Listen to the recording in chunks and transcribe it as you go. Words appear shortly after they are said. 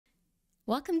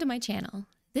Welcome to my channel.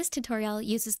 This tutorial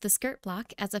uses the skirt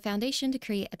block as a foundation to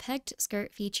create a pegged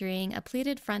skirt featuring a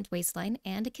pleated front waistline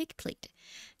and a kick pleat.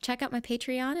 Check out my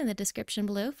Patreon in the description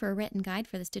below for a written guide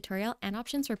for this tutorial and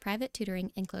options for private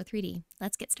tutoring in CLO3D.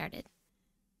 Let's get started.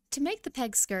 To make the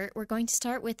peg skirt, we're going to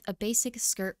start with a basic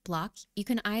skirt block. You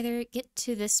can either get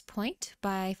to this point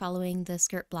by following the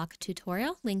skirt block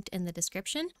tutorial linked in the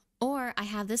description, or I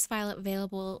have this file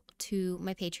available to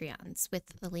my Patreons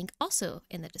with the link also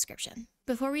in the description.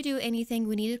 Before we do anything,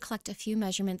 we need to collect a few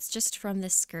measurements just from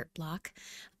this skirt block.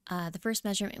 The first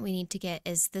measurement we need to get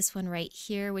is this one right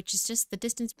here, which is just the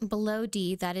distance below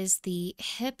D. That is the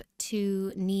hip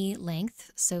to knee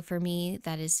length. So for me,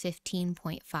 that is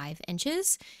 15.5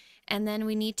 inches. And then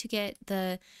we need to get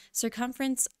the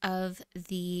circumference of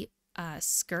the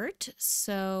skirt.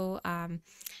 So I'm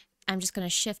just going to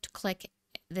shift click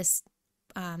this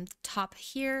top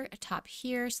here,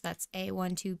 so that's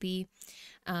A12B,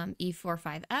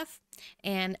 E45F,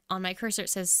 and on my cursor it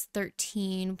says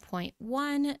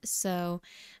 13.1, so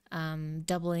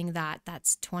doubling that,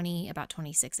 that's about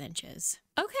 26 inches.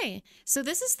 Okay, so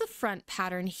this is the front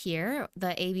pattern here,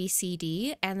 the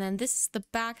ABCD, and then this is the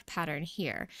back pattern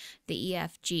here, the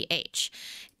EFGH.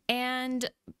 And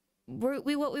what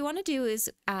we want to do is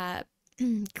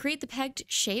create the pegged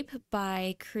shape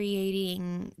by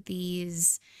creating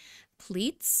these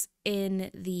pleats in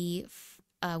the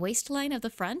waistline of the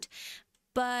front,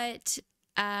 but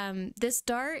this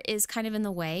dart is kind of in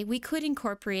the way. We could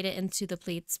incorporate it into the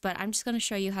pleats, but I'm just going to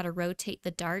show you how to rotate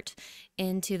the dart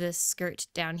into the skirt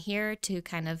down here to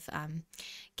kind of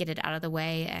get it out of the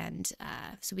way, and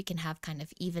so we can have kind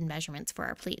of even measurements for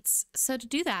our pleats. So to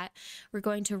do that, we're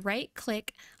going to right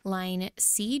click line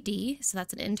CD, so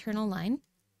that's an internal line,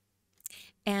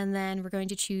 and then we're going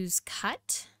to choose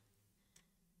cut.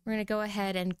 We're going to go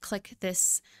ahead and click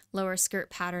this lower skirt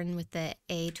pattern with the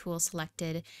A tool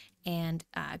selected and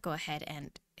go ahead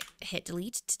and hit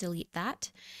delete to delete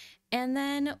that. And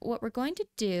then what we're going to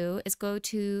do is go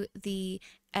to the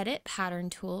edit pattern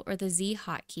tool, or the Z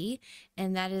hotkey,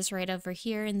 and that is right over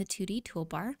here in the 2D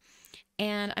toolbar.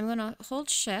 And I'm going to hold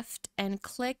shift and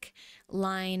click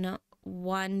line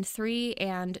 1, 3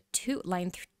 and 2,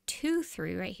 line 2,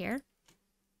 3 right here,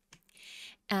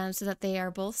 so that they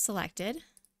are both selected.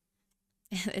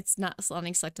 It's not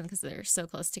letting select them because they're so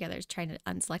close together. It's trying to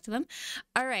unselect them.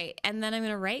 All right, and then I'm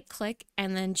going to right click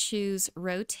and then choose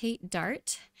rotate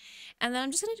dart. And then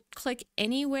I'm just going to click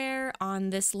anywhere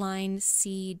on this line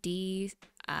CD.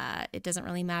 It doesn't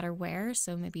really matter where,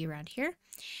 so maybe around here.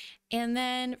 And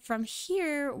then from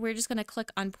here, we're just going to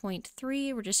click on point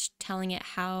 3. We're just telling it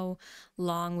how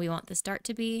long we want this dart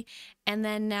to be. And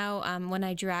then now when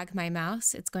I drag my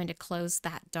mouse, it's going to close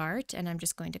that dart, and I'm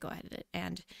just going to go ahead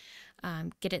and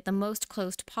get it the most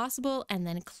closed possible, and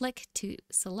then click to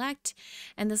select.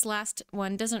 And this last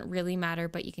one doesn't really matter,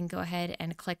 but you can go ahead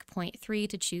and click point 3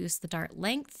 to choose the dart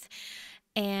length.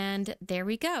 And there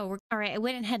we go. All right, I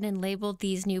went ahead and labeled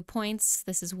these new points.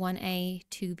 This is 1A,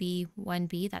 2B,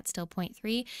 1B, that's still point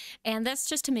 3. And that's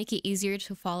just to make it easier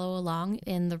to follow along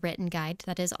in the written guide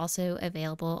that is also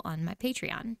available on my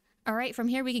Patreon. All right, from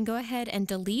here we can go ahead and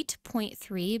delete point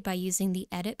 3 by using the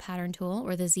edit pattern tool,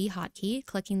 or the Z hotkey,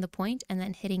 clicking the point and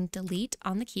then hitting delete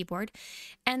on the keyboard.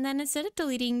 And then instead of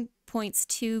deleting points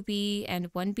 2B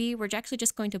and 1B, we're actually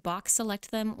just going to box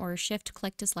select them or shift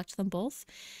click to select them both.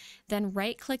 Then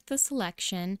right click the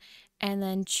selection and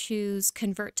then choose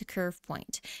convert to curve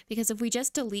point. Because if we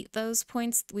just delete those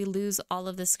points, we lose all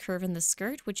of this curve in the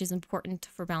skirt, which is important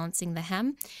for balancing the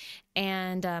hem.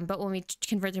 And but when we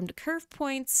convert them to curve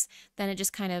points, then it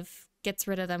just kind of gets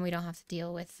rid of them. We don't have to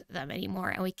deal with them anymore,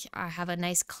 and we have a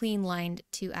nice clean line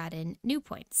to add in new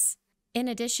points. In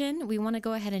addition, we want to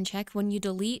go ahead and check when you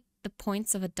delete the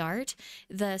points of a dart,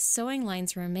 the sewing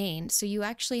lines remain. So you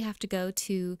actually have to go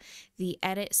to the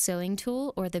edit sewing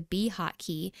tool, or the B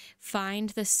hotkey, find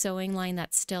the sewing line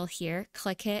that's still here,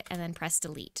 click it, and then press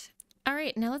delete. All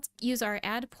right, now let's use our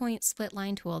add point split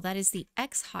line tool. That is the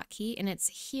X hotkey, and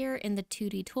it's here in the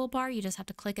 2D toolbar. You just have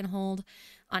to click and hold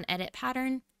on edit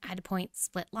pattern, add point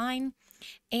split line.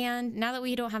 And now that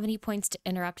we don't have any points to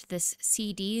interrupt this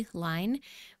CD line,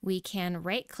 we can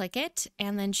right click it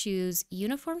and then choose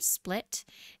uniform split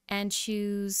and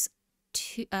choose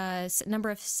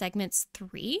number of segments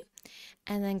 3,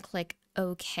 and then click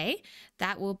OK.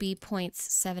 That will be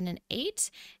points 7 and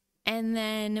 8. And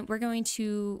then we're going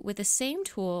to, with the same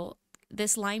tool,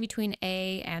 this line between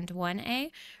A and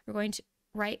 1A, we're going to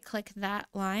right click that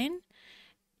line,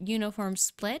 uniform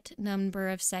split, number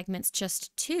of segments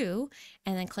just 2,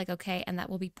 and then click OK, and that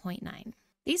will be 0.9.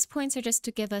 These points are just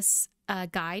to give us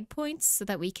guide points so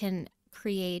that we can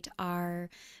create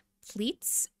our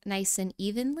pleats nice and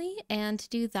evenly. And to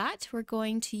do that, we're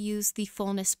going to use the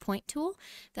fullness point tool.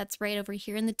 That's right over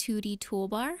here in the 2D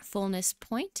toolbar, fullness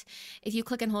point. If you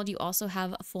click and hold, you also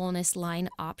have a fullness line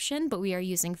option, but we are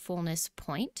using fullness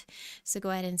point. So go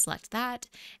ahead and select that.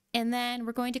 And then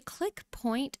we're going to click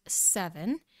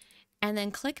 0.7 and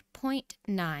then click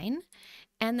 0.9.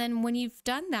 And then when you've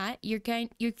done that,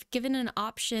 you've given an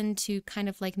option to kind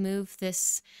of like move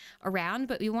this around,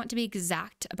 but we want to be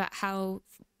exact about how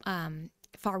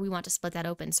far we want to split that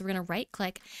open. So we're going to right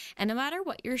click, and no matter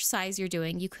what your size you're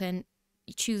doing, you can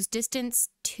choose distance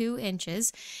 2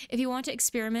 inches. If you want to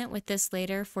experiment with this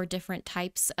later for different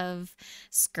types of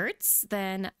skirts,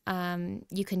 then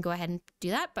you can go ahead and do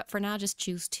that. But for now, just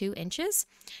choose 2 inches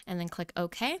and then click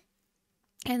OK.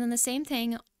 And then the same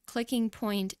thing, clicking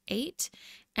 0.8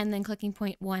 and then clicking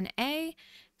 0.1a,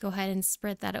 go ahead and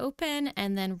spread that open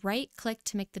and then right click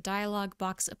to make the dialog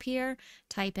box appear,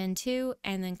 type in 2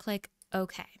 and then click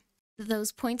OK.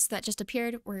 Those points that just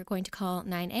appeared, we're going to call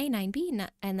 9A, 9B,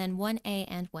 and then 1A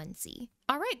and 1Z.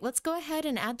 All right, let's go ahead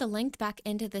and add the length back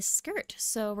into this skirt.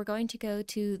 So we're going to go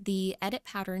to the Edit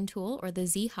Pattern tool, or the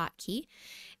Z hotkey,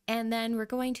 and then we're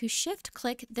going to shift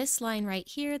click this line right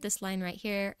here, this line right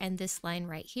here, and this line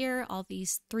right here, all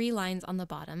these 3 lines on the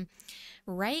bottom.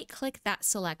 Right click that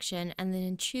selection and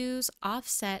then choose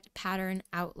Offset Pattern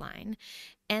Outline.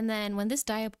 And then when this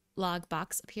dialog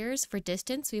box appears for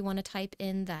distance, we want to type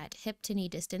in that hip to knee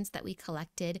distance that we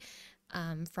collected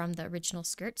from the original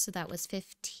skirt. So that was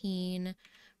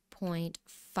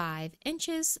 15.5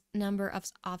 inches. Number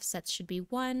of offsets should be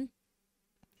 1.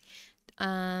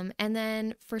 And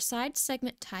then for side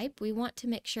segment type, we want to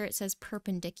make sure it says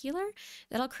perpendicular.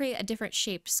 That'll create a different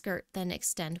shaped skirt than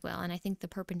extend will, and I think the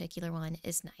perpendicular one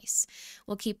is nice.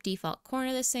 We'll keep default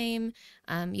corner the same.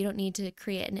 You don't need to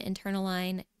create an internal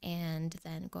line, and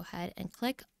then go ahead and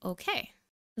click OK.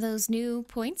 Those new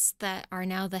points that are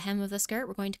now the hem of the skirt,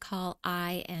 we're going to call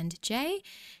I and J.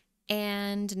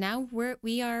 And now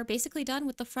we are basically done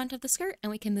with the front of the skirt, and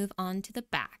we can move on to the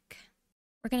back.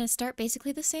 We're going to start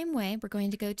basically the same way. We're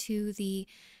going to go to the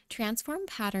Transform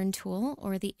Pattern tool,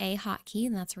 or the A hotkey,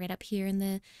 and that's right up here in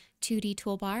the 2D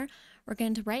toolbar. We're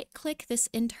going to right click this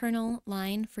internal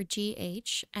line for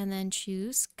GH and then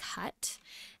choose Cut.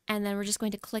 And then we're just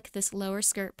going to click this lower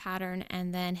skirt pattern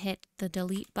and then hit the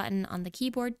delete button on the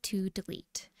keyboard to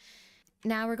delete.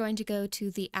 Now we're going to go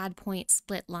to the Add Point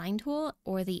Split Line tool,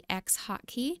 or the X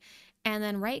hotkey, and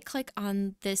then right click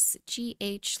on this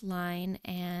GH line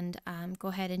and go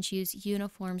ahead and choose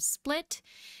Uniform Split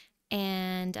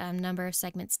and number of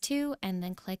segments 2, and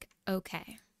then click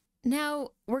OK. Now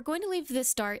we're going to leave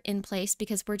this dart in place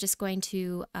because we're just going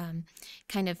to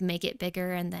kind of make it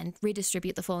bigger and then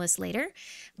redistribute the fullness later.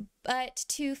 But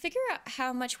to figure out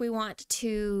how much we want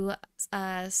to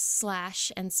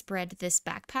slash and spread this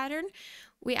back pattern,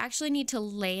 we actually need to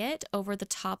lay it over the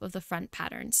top of the front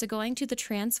pattern. So going to the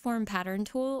Transform Pattern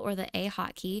tool, or the A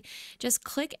hotkey, just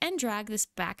click and drag this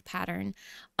back pattern,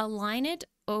 align it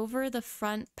over the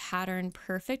front pattern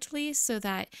perfectly so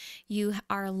that you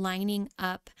are lining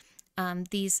up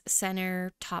these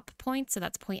center top points. So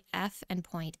that's point F and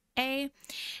point A.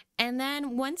 And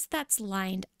then once that's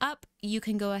lined up, you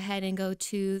can go ahead and go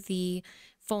to the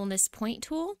Fullness Point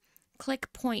tool,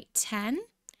 click point 10,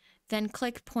 then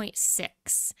click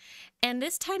 0.6. And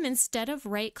this time, instead of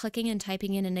right clicking and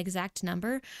typing in an exact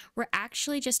number, we're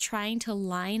actually just trying to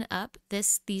line up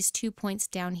these 2 points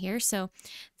down here. So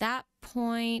that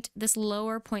point, this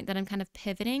lower point that I'm kind of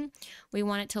pivoting, we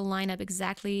want it to line up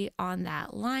exactly on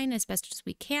that line as best as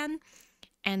we can,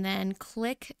 and then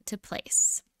click to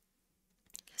place.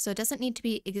 So it doesn't need to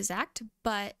be exact,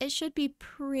 but it should be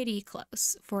pretty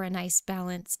close for a nice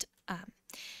balanced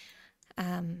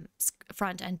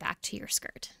front and back to your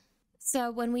skirt.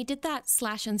 So when we did that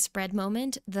slash and spread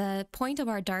moment, the point of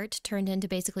our dart turned into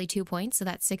basically 2 points, so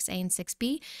that's 6A and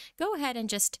 6B. Go ahead and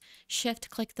just shift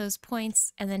click those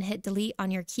points and then hit delete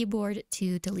on your keyboard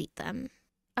to delete them.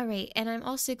 All right, and I'm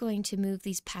also going to move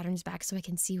these patterns back so I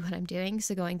can see what I'm doing.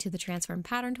 So going to the Transform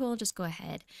Pattern tool, just go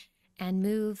ahead and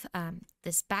move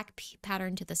this back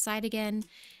pattern to the side again,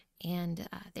 and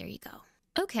there you go.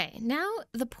 Okay, now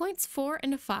the points 4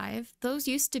 and 5, those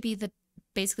used to be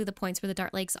basically the points where the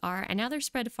dart legs are, and now they're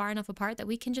spread far enough apart that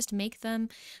we can just make them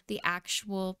the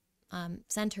actual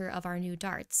center of our new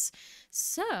darts.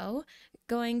 So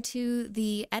going to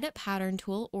the Edit Pattern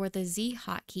tool, or the Z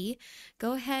hotkey,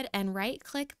 go ahead and right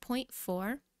click point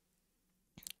 4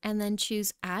 and then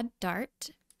choose Add Dart.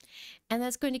 And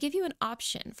that's going to give you an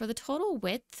option for the total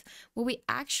width. What we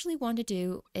actually want to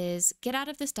do is get out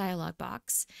of this dialog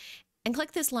box and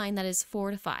click this line that is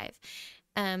 4 to 5.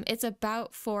 It's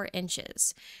about 4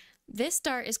 inches. this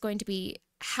dart is going to be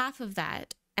half of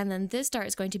that, and then this dart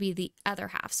is going to be the other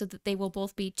half, so that they will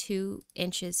both be 2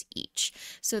 inches each.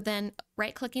 So then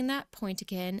right clicking that point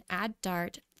again, add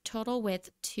dart, total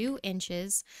width 2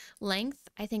 inches, length,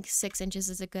 I think 6 inches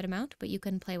is a good amount, but you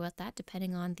can play with that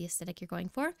depending on the aesthetic you're going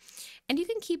for. And you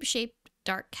can keep shape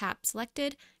dart cap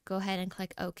selected, go ahead and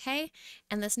click OK.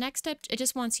 And this next step, it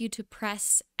just wants you to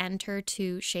press enter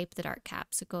to shape the dart cap.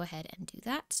 So go ahead and do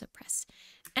that. So press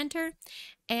enter,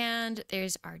 and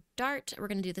there's our dart. We're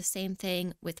going to do the same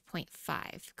thing with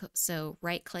 0.5. So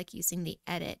right click using the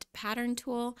edit pattern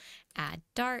tool, add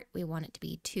dart. We want it to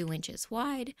be 2 inches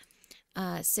wide,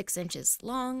 6 inches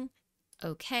long.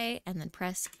 Okay, and then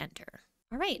press enter.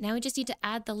 All right, now we just need to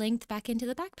add the length back into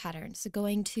the back pattern. So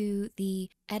going to the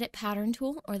edit pattern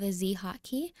tool or the Z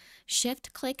hotkey,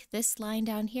 shift click this line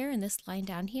down here and this line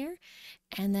down here,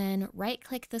 and then right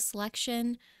click the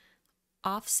selection,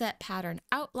 offset pattern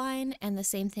outline, and the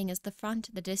same thing as the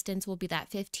front. The distance will be that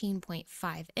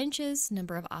 15.5 inches,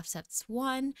 number of offsets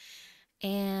 1,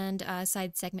 and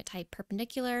side segment type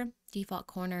perpendicular, default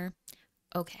corner,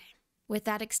 okay. With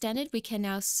that extended, we can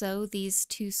now sew these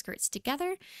 2 skirts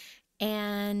together.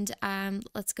 And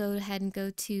let's go ahead and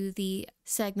go to the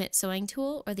segment sewing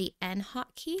tool or the N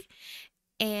hotkey.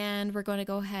 And we're going to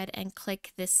go ahead and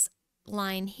click this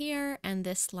line here and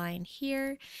this line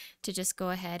here to just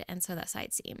go ahead and sew that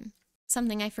side seam.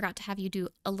 Something I forgot to have you do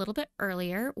a little bit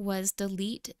earlier was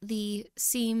delete the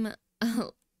seam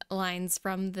lines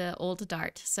from the old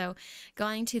dart. So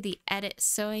going to the edit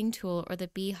sewing tool or the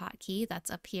B hotkey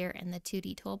that's up here in the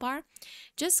 2D toolbar,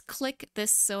 just click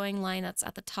this sewing line that's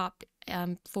at the top,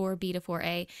 4B to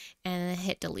 4A, and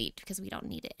hit delete because we don't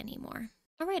need it anymore.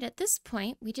 All right, at this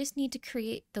point, we just need to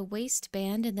create the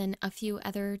waistband and then a few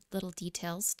other little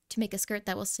details to make a skirt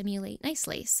that will simulate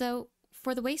nicely. So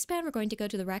for the waistband, we're going to go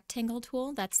to the rectangle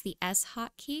tool. That's the S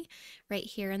hotkey right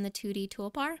here in the 2D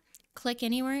toolbar. Click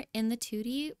anywhere in the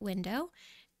 2D window.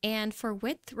 And for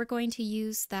width, we're going to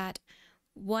use that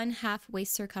 1/2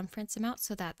 waist circumference amount.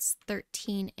 So that's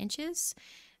 13 inches.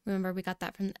 Remember, we got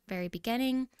that from the very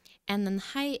beginning. And then the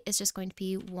height is just going to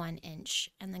be 1 inch.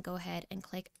 And then go ahead and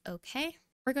click OK.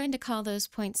 We're going to call those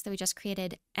points that we just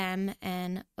created M,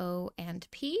 N, O, and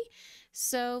P.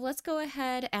 So let's go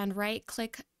ahead and right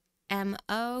click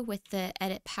MO with the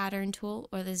edit pattern tool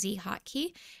or the Z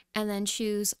hotkey, and then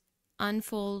choose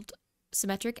unfold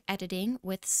symmetric editing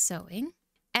with sewing.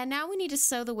 And now we need to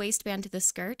sew the waistband to the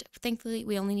skirt. Thankfully,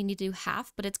 we only need to do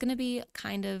half, but it's going to be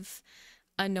kind of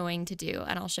annoying to do,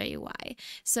 and I'll show you why.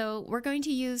 So we're going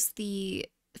to use the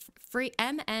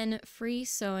MN free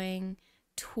sewing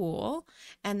tool,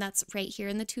 and that's right here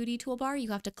in the 2D toolbar.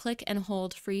 You have to click and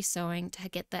hold free sewing to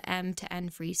get the M to N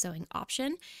free sewing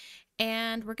option.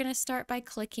 And we're going to start by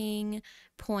clicking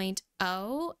point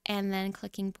O and then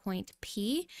clicking point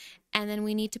P. And then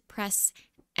we need to press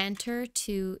enter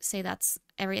to say that's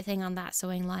everything on that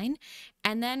sewing line.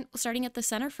 And then starting at the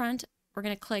center front, we're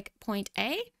going to click point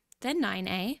A, then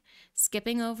 9A,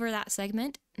 skipping over that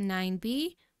segment,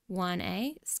 9B,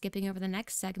 1A, skipping over the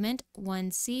next segment,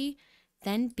 1C,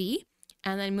 then B.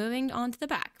 And then moving on to the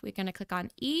back, we're going to click on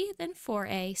E, then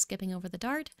 4A, skipping over the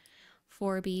dart,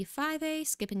 4B, 5A,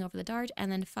 skipping over the dart,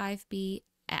 and then 5B,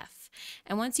 F.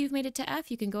 And once you've made it to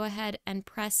F, you can go ahead and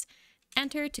press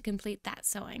enter to complete that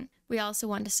sewing. We also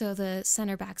want to sew the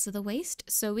center backs of the waist,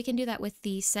 so we can do that with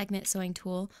the segment sewing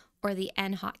tool or the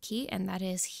N hotkey, and that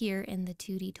is here in the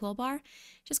 2D toolbar.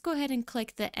 Just go ahead and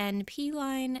click the NP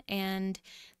line and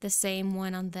the same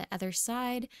one on the other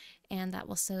side, and that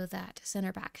will sew that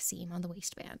center back seam on the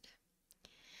waistband.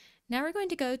 Now we're going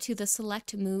to go to the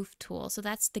select move tool. So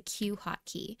that's the Q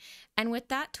hotkey. And with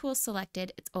that tool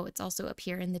selected, it's also up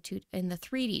here in the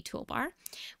 3D toolbar.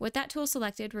 With that tool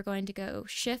selected, we're going to go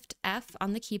Shift F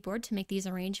on the keyboard to make these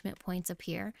arrangement points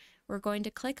appear. We're going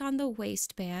to click on the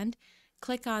waistband,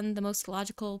 click on the most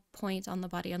logical point on the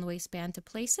body on the waistband to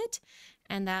place it.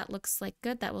 And that looks like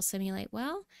good. That will simulate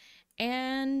well.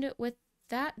 And with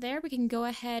that there, we can go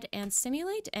ahead and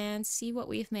simulate and see what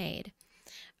we've made.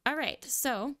 All right,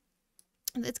 so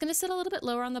it's going to sit a little bit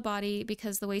lower on the body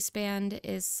because the waistband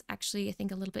is actually, I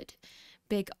think, a little bit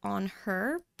big on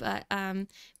her. But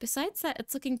besides that,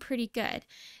 it's looking pretty good.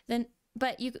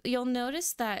 But you'll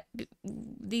notice that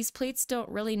these pleats don't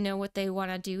really know what they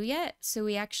want to do yet. So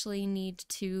we actually need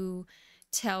to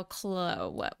tell CLO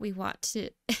what we want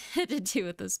to, to do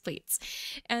with those pleats.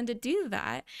 And to do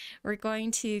that, we're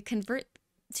going to convert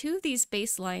two of these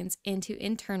base lines into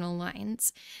internal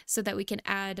lines so that we can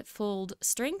add fold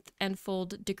strength and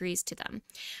fold degrees to them.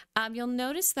 You'll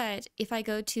notice that if I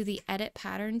go to the edit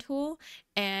pattern tool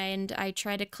and I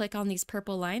try to click on these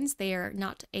purple lines, they are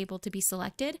not able to be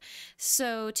selected.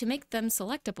 So to make them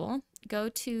selectable, go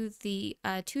to the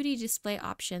 2D display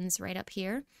options right up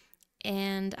here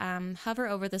and hover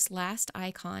over this last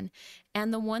icon,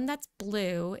 and the one that's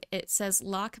blue, it says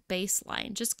lock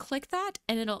baseline. Just click that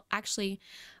and it'll actually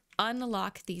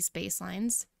unlock these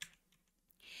baselines,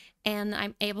 and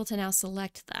I'm able to now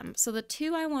select them. So the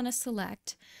two I want to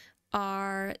select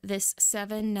are this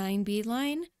 7-9B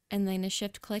line, and then a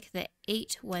shift click the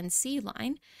 8-1C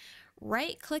line.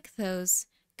 Right click those,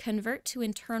 convert to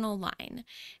internal line,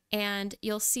 and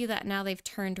you'll see that now they've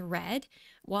turned red.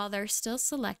 While they're still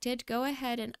selected, go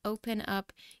ahead and open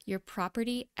up your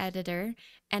property editor,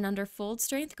 and under fold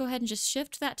strength, go ahead and just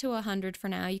shift that to 100 for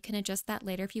now. You can adjust that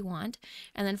later if you want.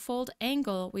 And then fold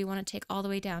angle, we want to take all the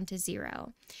way down to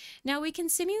 0. Now we can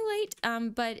simulate,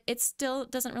 but it still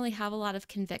doesn't really have a lot of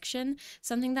conviction.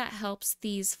 Something that helps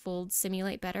these folds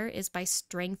simulate better is by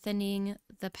strengthening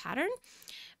the pattern.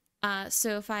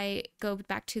 So if I go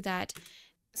back to that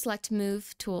select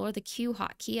move tool or the Q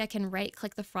hotkey, I can right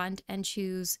click the front and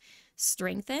choose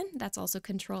strengthen. That's also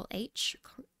Control H.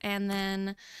 And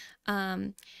then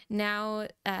now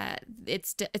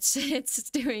it's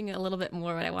doing a little bit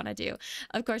more what I want to do.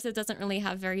 Of course, it doesn't really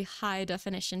have very high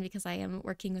definition because I am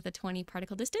working with a 20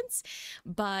 particle distance,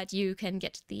 but you can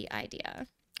get the idea.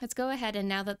 Let's go ahead, and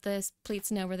now that the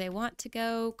pleats know where they want to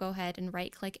go ahead and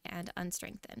right click and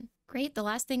unstrengthen. Great, the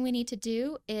last thing we need to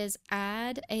do is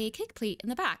add a kick pleat in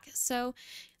the back. So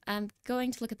I'm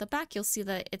going to look at the back, you'll see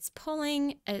that it's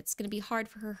pulling. It's going to be hard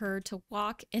for her to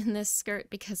walk in this skirt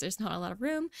because there's not a lot of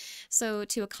room. So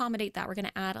to accommodate that, we're going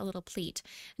to add a little pleat.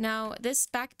 Now this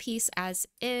back piece as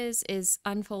is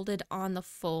unfolded on the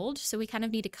fold, so we kind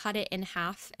of need to cut it in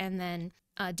half and then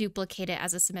duplicate it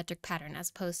as a symmetric pattern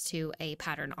as opposed to a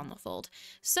pattern on the fold.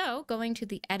 So going to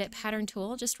the edit pattern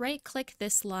tool, just right click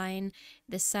this line,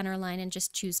 this center line, and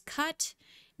just choose cut.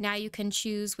 Now you can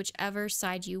choose whichever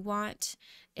side you want.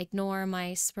 Ignore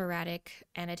my sporadic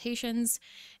annotations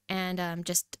and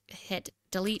just hit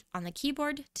delete on the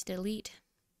keyboard to delete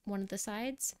one of the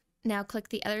sides. Now click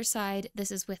the other side. This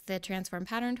is with the transform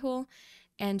pattern tool,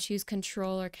 and choose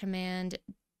Control or Command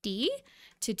D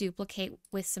to duplicate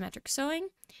with symmetric sewing,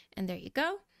 and there you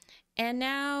go. And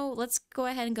now let's go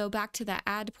ahead and go back to that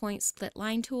add point split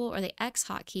line tool or the X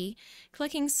hotkey,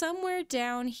 clicking somewhere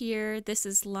down here. This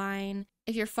is line,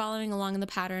 if you're following along in the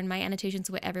pattern, my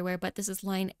annotations went everywhere, but this is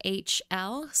line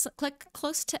HL. So click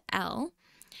close to L,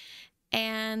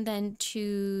 and then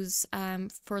choose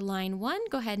for line 1,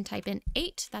 go ahead and type in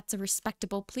 8. That's a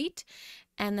respectable pleat,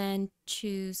 and then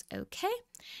choose OK.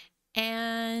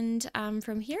 And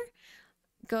from here,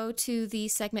 go to the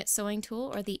segment sewing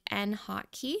tool or the N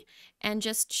hotkey and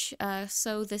just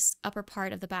sew this upper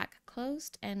part of the back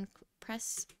closed and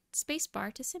press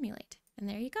spacebar to simulate. And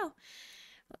there you go.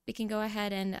 We can go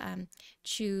ahead and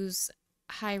choose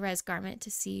high-res garment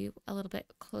to see a little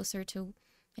bit closer to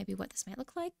maybe what this might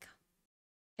look like.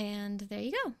 And there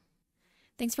you go.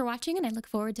 Thanks for watching, and I look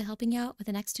forward to helping you out with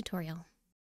the next tutorial.